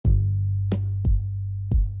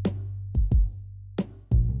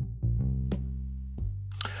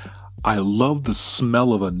I love the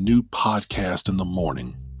smell of a new podcast in the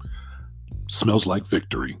morning. Smells like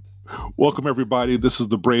victory. Welcome, everybody. This is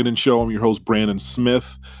The Brandon Show. I'm your host, Brandon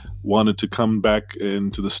Smith. Wanted to come back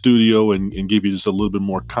into the studio and give you just a little bit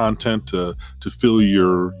more content to fill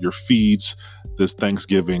your feeds this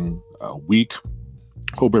Thanksgiving week.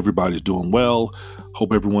 Hope everybody's doing well.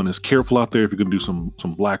 Hope everyone is careful out there if you're going to do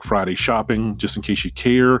some Black Friday shopping, just in case you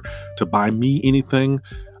care to buy me anything.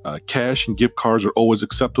 Cash and gift cards are always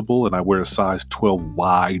acceptable, and I wear a size 12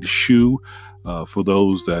 wide shoe for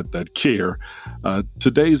those that care.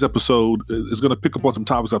 Today's episode is going to pick up on some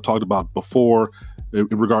topics I've talked about before in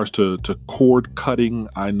regards to cord cutting.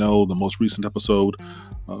 I know the most recent episode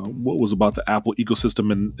what was about the Apple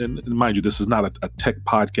ecosystem, and mind you, this is not a tech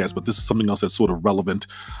podcast, but this is something else that's sort of relevant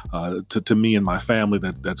to me and my family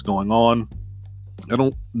that's going on. I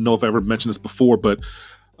don't know if I ever mentioned this before, but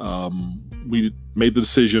we made the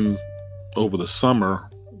decision over the summer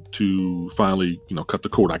to finally, cut the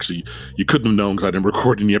cord. Actually, you couldn't have known because I didn't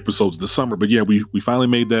record any episodes this summer. But yeah, we finally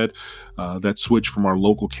made that switch from our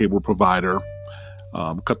local cable provider,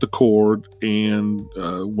 cut the cord, and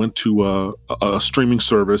went to a streaming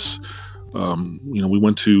service. We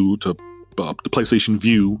went to the PlayStation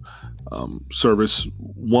Vue service.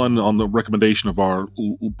 One, on the recommendation of our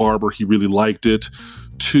barber, he really liked it.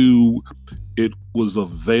 Two, it was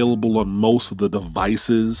available on most of the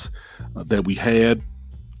devices that we had.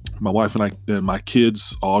 My wife and I and my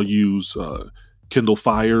kids all use Kindle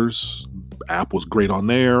Fires. App was great on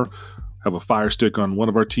there. Have a Fire Stick on one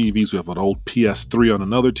of our TVs. We have an old PS3 on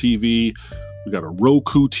another TV. We got a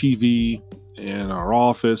Roku TV in our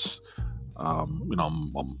office. On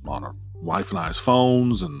our wife and I's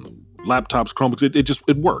phones and laptops, Chromebooks.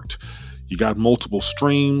 It worked. You got multiple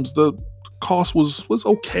streams. The cost was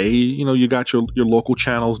okay. You got your local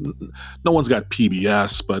channels. No one's got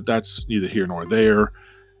PBS, but that's neither here nor there.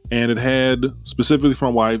 And it had, specifically for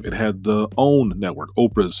my wife, it had the OWN network,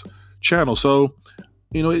 Oprah's channel. So,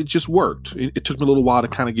 it just worked. It took me a little while to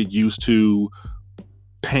kind of get used to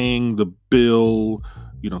paying the bill,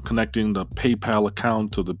 connecting the PayPal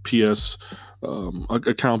account to the PS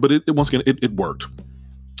account. But once again, it worked.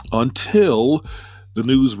 Until the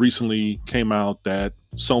news recently came out that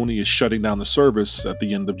Sony is shutting down the service at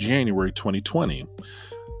the end of January 2020.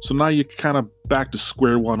 So now you're kind of back to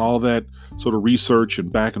square one. All that sort of research and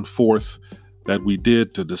back and forth that we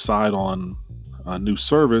did to decide on a new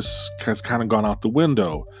service has kind of gone out the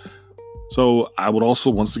window. So I would also,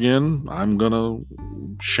 once again, I'm going to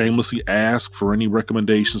shamelessly ask for any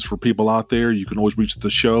recommendations for people out there. You can always reach the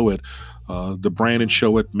show at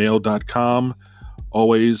thebrandonshow@mail.com.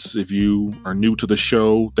 Always, if you are new to the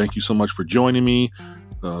show, thank you so much for joining me.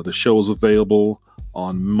 The show is available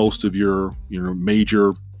on most of your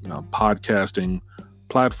major podcasting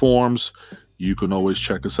platforms. You can always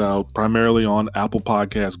check us out primarily on Apple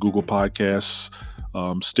Podcasts, Google Podcasts,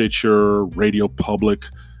 Stitcher, Radio Public,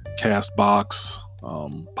 Castbox,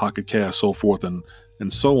 Pocket Cast, so forth and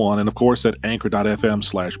so on. And of course at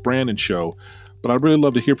anchor.fm/Brandon Show. But I'd really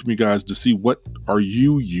love to hear from you guys to see, what are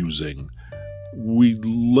you using? We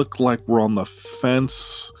look like we're on the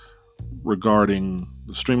fence regarding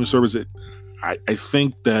the streaming service. I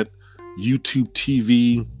think that YouTube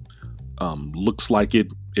TV looks like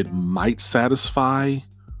it might satisfy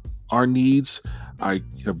our needs. I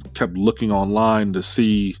have kept looking online to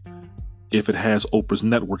see if it has Oprah's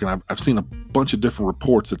network, and I've seen a bunch of different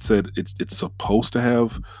reports that said it's supposed to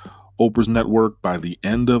have Oprah's network by the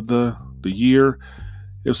end of the year.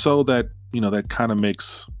 If so, that kind of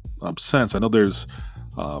makes sense. I know there's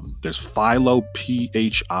Philo,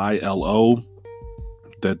 Philo,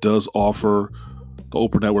 that does offer the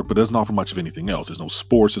Oprah network, but doesn't offer much of anything else. There's no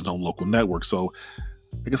sports, there's no local network. So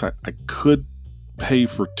I guess I could pay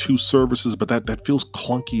for two services, but that feels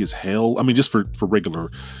clunky as hell. I mean, just for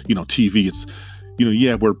regular, TV, it's,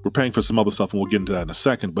 we're paying for some other stuff, and we'll get into that in a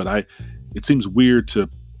second. But it seems weird to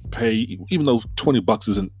pay, even though $20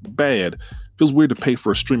 isn't bad, it feels weird to pay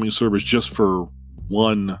for a streaming service just for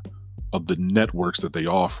one of the networks that they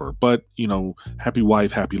offer. But, happy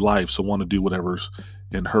wife, happy life. So want to do whatever's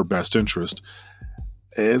in her best interest.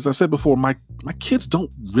 As I said before, my kids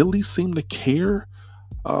don't really seem to care.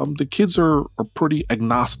 The kids are pretty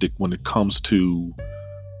agnostic when it comes to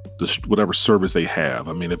whatever service they have.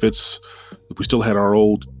 I mean, if we still had our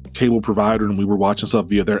old cable provider and we were watching stuff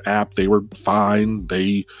via their app, they were fine.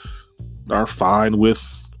 They are fine with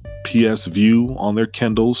PS Vue on their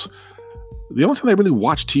Kindles. The only time they really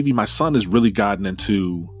watch TV, my son has really gotten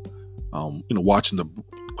into, watching the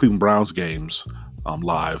Cleveland Browns games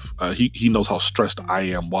live. He knows how stressed I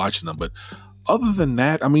am watching them, but other than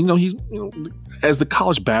that, I mean, as the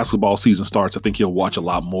college basketball season starts, I think he'll watch a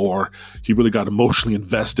lot more. He really got emotionally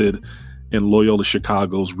invested in Loyola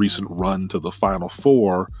Chicago's recent run to the Final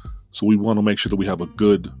Four. So we want to make sure that we have a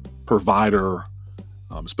good provider,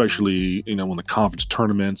 especially, in the conference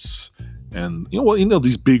tournaments and,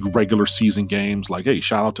 these big regular season games. Like, hey,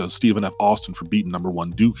 shout out to Stephen F. Austin for beating number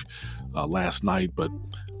 1 Duke last night. But,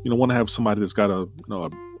 want to have somebody that's got a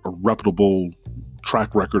reputable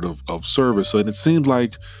track record of service. And it seems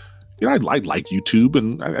like, I like YouTube,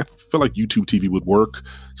 and I feel like YouTube TV would work.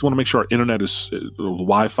 So I want to make sure our internet is, the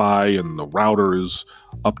Wi-Fi and the router is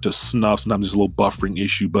up to snuff. Sometimes there's a little buffering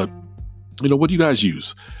issue, but what do you guys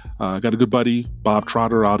use? I got a good buddy, Bob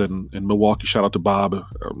Trotter, out in Milwaukee. Shout out to Bob.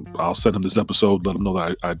 I'll send him this episode, let him know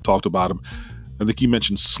that I talked about him. I think he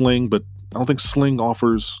mentioned Sling, but I don't think Sling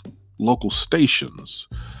offers local stations.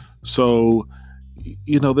 So,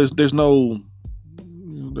 there's no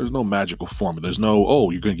magical formula. There's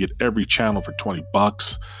no, you're going to get every channel for $20,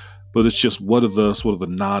 but it's just what are the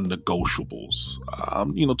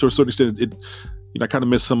non-negotiables? To a certain extent, I kind of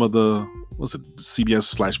miss some of the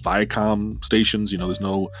CBS/Viacom stations. There's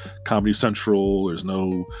no Comedy Central, there's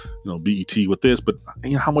no BET with this, but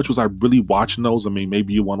how much was I really watching those? I mean,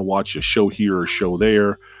 maybe you want to watch a show here or a show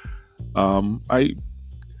there.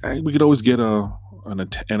 We could always get an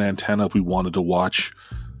antenna if we wanted to watch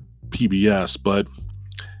PBS, but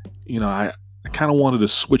I kind of wanted to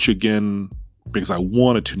switch again because I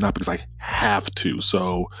wanted to, not because I have to.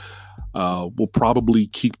 So we'll probably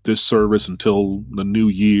keep this service until the new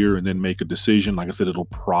year and then make a decision. Like I said, it'll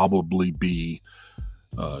probably be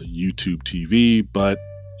YouTube TV, but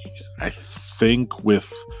I think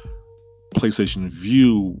with PlayStation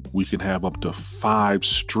Vue, we can have up to 5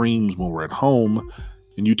 streams when we're at home,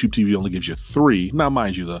 and YouTube TV only gives you 3. Now,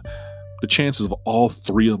 mind you, the chances of all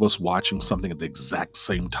 3 of us watching something at the exact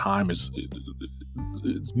same time is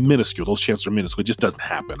minuscule. Those chances are minuscule. It just doesn't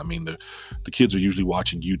happen. I mean, the kids are usually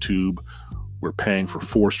watching YouTube. We're paying for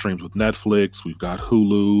 4 streams with Netflix. We've got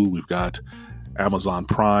Hulu. We've got Amazon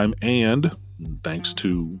Prime. And thanks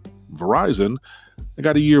to Verizon, I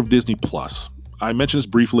got a year of Disney Plus. I mentioned this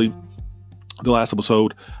briefly the last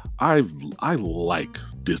episode. I like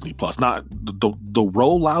Disney Plus. Not the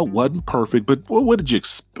rollout wasn't perfect, but what did you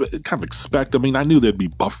expect? I mean, I knew there'd be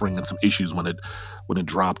buffering and some issues when it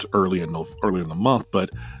dropped early in the month,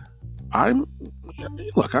 but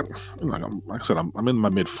like I said, I'm in my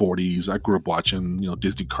mid 40s. I grew up watching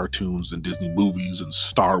Disney cartoons and Disney movies and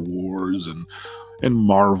Star Wars and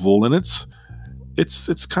Marvel, and it's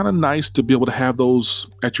kind of nice to be able to have those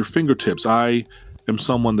at your fingertips. I am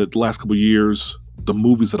someone that the last couple of years, the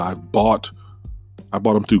movies that I've bought, I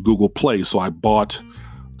bought them through Google Play. So I bought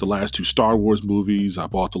the last 2 Star Wars movies. I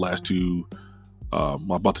bought the last 2. I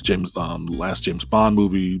bought the last James Bond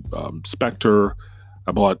movie, Spectre.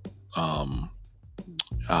 I bought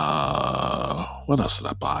what else did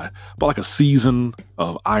I buy? I bought like a season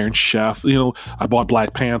of Iron Chef. I bought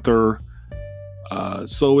Black Panther.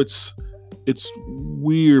 So it's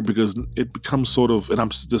weird because it becomes sort of, and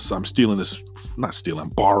I'm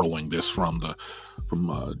borrowing this from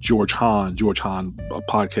George Hahn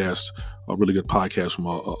podcast, a really good podcast from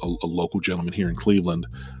a local gentleman here in Cleveland.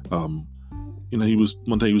 He was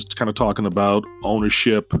kind of talking about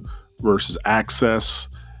ownership versus access,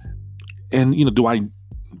 and do I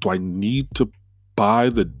need to buy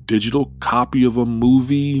the digital copy of a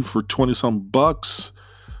movie for $20-some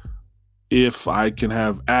if I can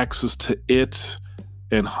have access to it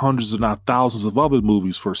and hundreds, if not thousands, of other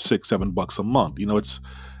movies for $6-7 a month? It's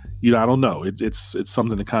I don't know. It's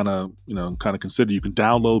something to kind of consider. You can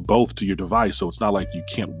download both to your device, so it's not like you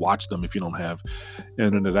can't watch them if you don't have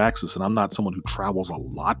internet access. And I'm not someone who travels a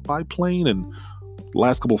lot by plane, and the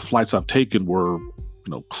last couple of flights I've taken were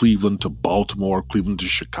Cleveland to Baltimore, Cleveland to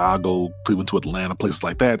Chicago, Cleveland to Atlanta, places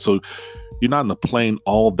like that. So you're not in the plane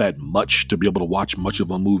all that much to be able to watch much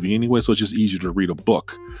of a movie anyway. So it's just easier to read a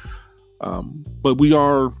book. But we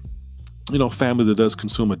are, a family that does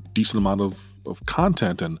consume a decent amount of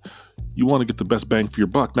content, and you want to get the best bang for your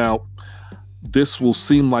buck. Now, this will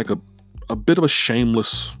seem like a bit of a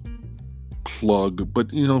shameless plug, but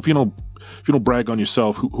if you don't brag on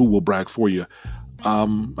yourself, who will brag for you? I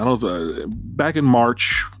don't know if, back in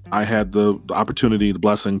March, I had the opportunity, the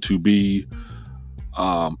blessing to be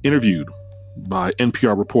interviewed by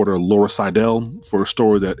NPR reporter Laura Seidel for a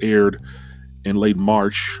story that aired in late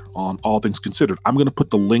March on All Things Considered. I'm going to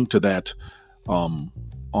put the link to that on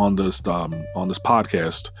this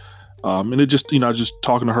podcast. And it just, I was just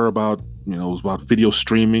talking to her about, it was about video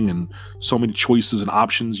streaming and so many choices and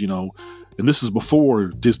options, and this is before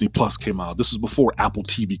Disney Plus came out. This is before Apple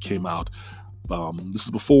TV came out. This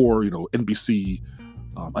is before, NBC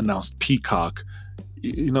announced Peacock.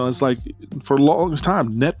 It's like for the longest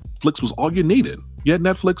time, Netflix was all you needed. You had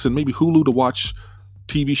Netflix and maybe Hulu to watch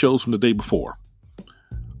TV shows from the day before.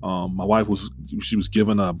 My wife was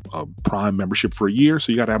given a Prime membership for a year,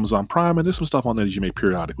 so you got Amazon Prime, and there's some stuff on there that you may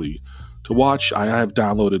periodically to watch. I have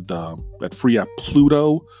downloaded that free app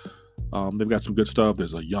Pluto. They've got some good stuff.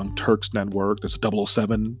 There's a Young Turks network. There's a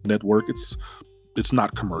 007 network. It's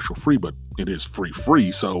not commercial free, but it is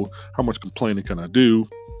free. So how much complaining can I do?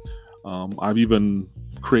 I've even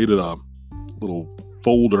created a little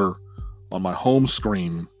folder on my home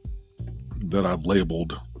screen that I've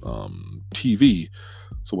labeled TV.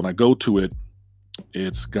 So when I go to it,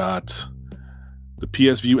 it's got the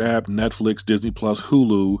PS View app, Netflix, Disney Plus,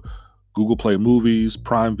 Hulu, Google Play Movies,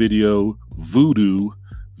 Prime Video, Vudu,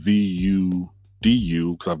 VUDU,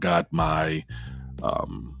 because I've got my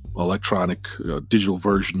electronic digital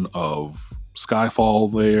version of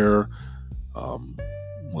Skyfall there.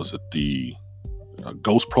 Was it the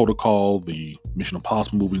Ghost Protocol, the Mission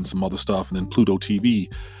Impossible movie, and some other stuff, and then Pluto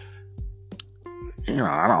TV.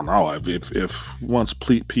 I don't know if once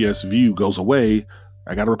PS View goes away,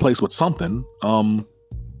 I got to replace with something. Don't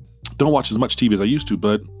watch as much TV as I used to,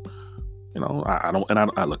 but I don't.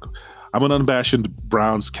 And I look, I'm an unabashed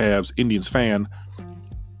Browns, Cavs, Indians fan.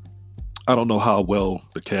 I don't know how well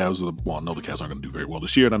the Cavs I know the Cavs aren't going to do very well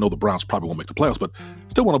this year, and I know the Browns probably won't make the playoffs, but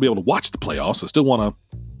still want to be able to watch the playoffs. I still want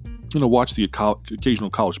to, watch the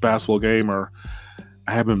occasional college basketball game, or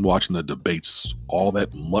I haven't been watching the debates all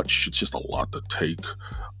that much. It's just a lot to take.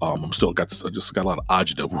 I just got a lot of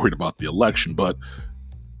agita worried about the election, but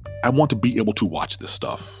I want to be able to watch this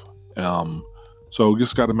stuff. So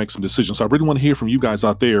just got to make some decisions. So I really want to hear from you guys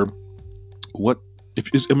out there.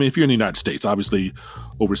 If you're in the United States, obviously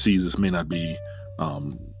overseas this may not be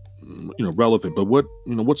relevant, but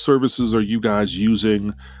what services are you guys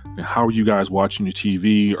using? And how are you guys watching your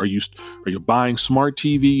TV? Are you buying smart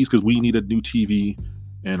TVs? Because we need a new TV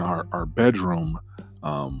in our bedroom.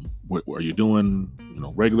 What are you doing?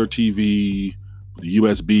 Regular TV, the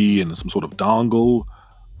USB, and some sort of dongle.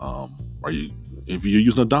 If you're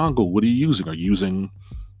using a dongle, what are you using? Are you using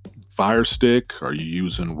Fire Stick? Are you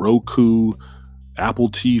using Roku, Apple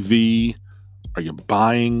TV? Are you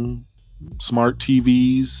buying smart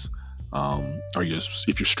TVs?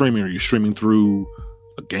 If you're streaming, are you streaming through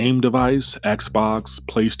a game device, Xbox,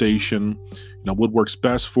 PlayStation? What works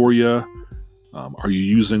best for you? Are you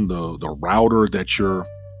using the router that your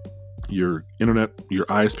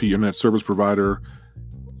ISP, internet service provider,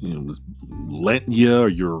 lent you, or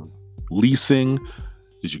you're leasing?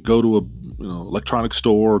 Did you go to a electronic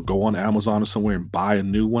store, go on Amazon or somewhere and buy a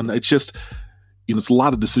new one? It's just, it's a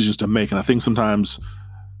lot of decisions to make, and I think sometimes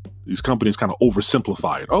these companies kind of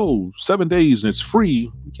oversimplify it. 7 days and it's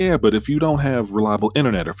free. Yeah, but if you don't have reliable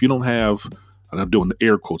internet, or if you don't have, and I'm doing the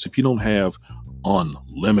air quotes, if you don't have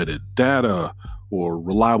unlimited data or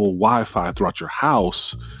reliable Wi-Fi throughout your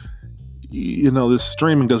house, this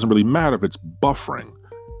streaming doesn't really matter if it's buffering.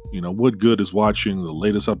 What good is watching the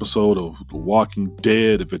latest episode of The Walking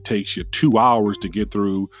Dead if it takes you 2 hours to get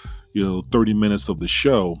through, 30 minutes of the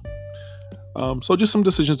show? So just some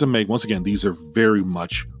decisions to make. Once again, these are very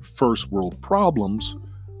much first world problems,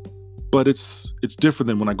 but it's different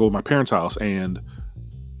than when I go to my parents' house and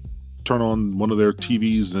turn on one of their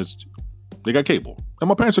TVs and they got cable. And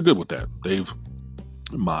my parents are good with that.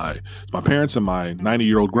 My parents and my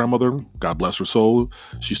 90-year-old grandmother, God bless her soul,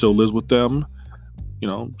 she still lives with them.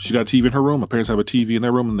 She's got a TV in her room. My parents have a TV in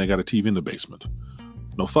their room, and they got a TV in the basement.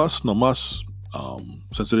 No fuss, no muss.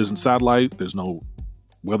 Since it isn't satellite, there's no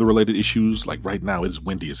weather-related issues. Like right now, it's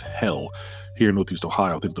windy as hell here in Northeast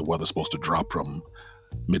Ohio. I think the weather's supposed to drop from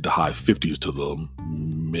mid to high 50s to the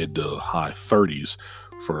mid to high 30s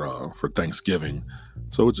for Thanksgiving.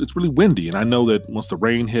 So it's really windy, and I know that once the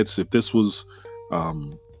rain hits, if this was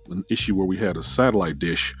an issue where we had a satellite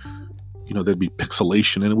dish, there'd be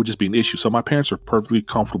pixelation and it would just be an issue. So my parents are perfectly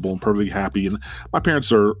comfortable and perfectly happy. And my parents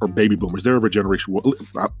are baby boomers. They're of a generation.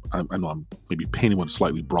 I know I'm maybe painting with a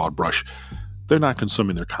slightly broad brush. They're not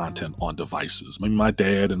consuming their content on devices. I mean, my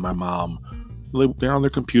dad and my mom, they're on their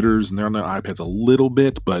computers and they're on their iPads a little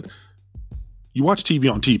bit, but you watch TV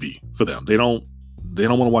on TV for them. They don't want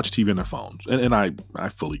to watch TV on their phones. And I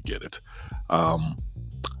fully get it.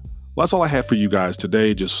 Well, that's all I had for you guys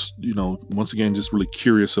today. Just, once again, just really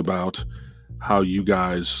curious about how you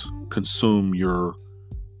guys consume your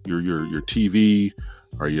TV.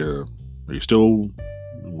 Are you still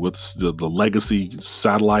with the legacy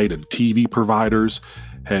satellite and TV providers?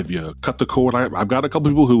 Have you cut the cord? I've got a couple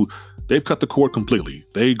people who they've cut the cord completely.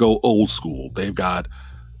 They go old school. They've got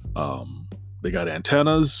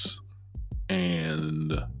antennas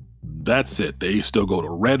and that's it. They still go to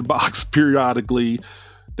Redbox periodically.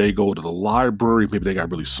 They go to the library. Maybe they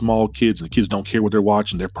got really small kids and the kids don't care what they're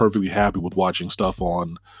watching. They're perfectly happy with watching stuff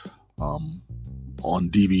on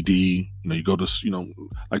DVD. You go to,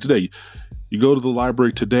 like today, you go to the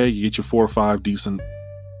library today, you get your 4 or 5 decent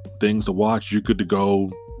things to watch. You're good to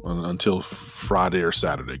go until Friday or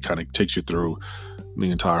Saturday. Kind of takes you through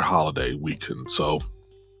the entire holiday weekend. So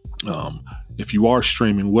if you are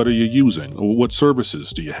streaming, what are you using? What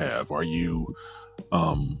services do you have? Are you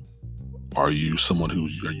someone are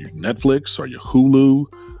you Netflix? Are you Hulu?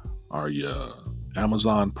 Are you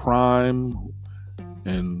Amazon Prime?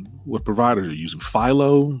 And what providers are you using?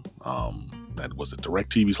 Philo? That was it.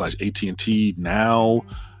 DirecTV / AT&T Now,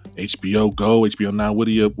 HBO Go, HBO Now. What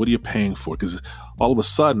are you paying for? Because all of a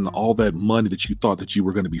sudden, all that money that you thought that you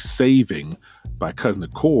were going to be saving by cutting the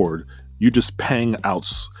cord, you're just paying out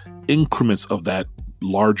increments of that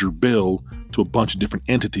larger bill to a bunch of different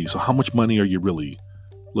entities. So how much money are you really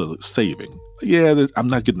saving? Yeah, I'm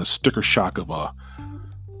not getting the sticker shock of a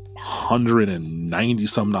 $190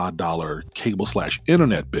 some odd cable /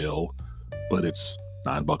 internet bill, but it's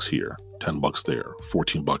 $9 here, $10 there,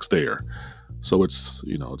 $14 there. So it's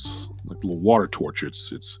it's like a little water torture.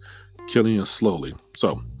 It's killing us slowly.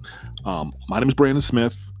 So my name is Brandon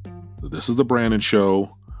Smith. This is The Brandon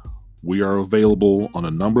Show. We are available on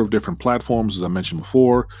a number of different platforms, as I mentioned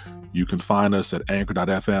before. You can find us at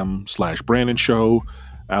anchor.fm / Brandon Show,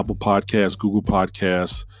 Apple Podcasts, Google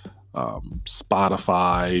Podcasts,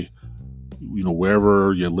 Spotify,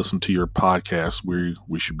 wherever you listen to your podcasts,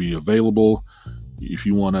 we should be available. If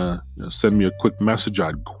you want to send me a quick message,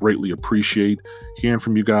 I'd greatly appreciate hearing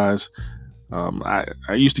from you guys. I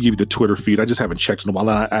used to give you the Twitter feed. I just haven't checked in a while.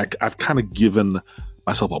 And I've kind of given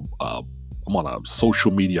myself I'm on a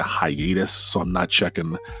social media hiatus, so I'm not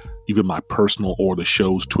checking even my personal or the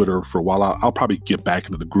show's Twitter for a while. I'll probably get back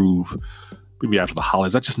into the groove maybe after the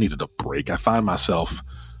holidays. I just needed a break. I find myself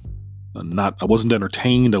I wasn't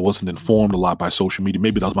entertained. I wasn't informed a lot by social media.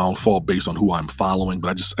 Maybe that was my own fault based on who I'm following, but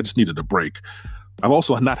I just needed a break. I've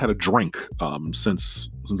also not had a drink since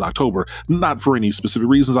October, not for any specific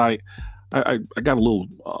reasons. I got a little,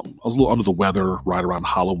 I was a little under the weather right around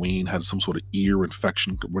Halloween, had some sort of ear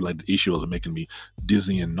infection related issue that was making me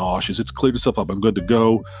dizzy and nauseous. It's cleared itself up. I'm good to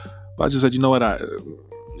go. But I just said, you know what? I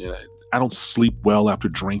don't sleep well after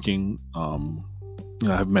drinking.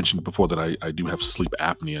 I've mentioned it before that I do have sleep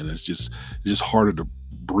apnea, and it's just harder to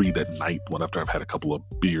breathe at night after I've had a couple of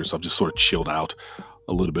beers. So I've just sort of chilled out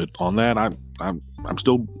a little bit on that. I'm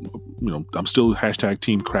still, I'm still hashtag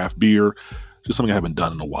team craft beer. Just something I haven't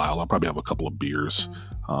done in a while. I'll probably have a couple of beers,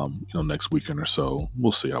 next weekend or so.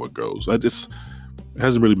 We'll see how it goes. It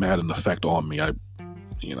hasn't really had an effect on me. I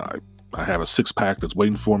have a 6-pack that's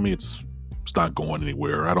waiting for me. It's not going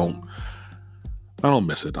anywhere. I don't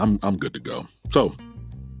miss it. I'm good to go. So,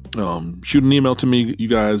 shoot an email to me, you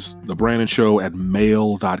guys,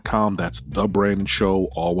 thebrandonshow@mail.com. That's thebrandonshow,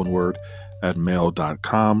 all one word,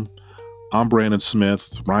 @mail.com. I'm Brandon Smith.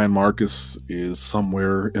 Ryan Marcus is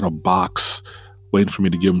somewhere in a box waiting for me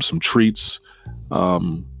to give him some treats.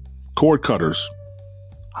 Cord cutters,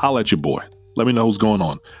 holla at your boy. Let me know what's going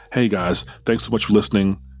on. Hey guys, thanks so much for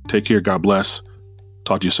listening. Take care. God bless.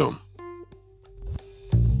 Talk to you soon.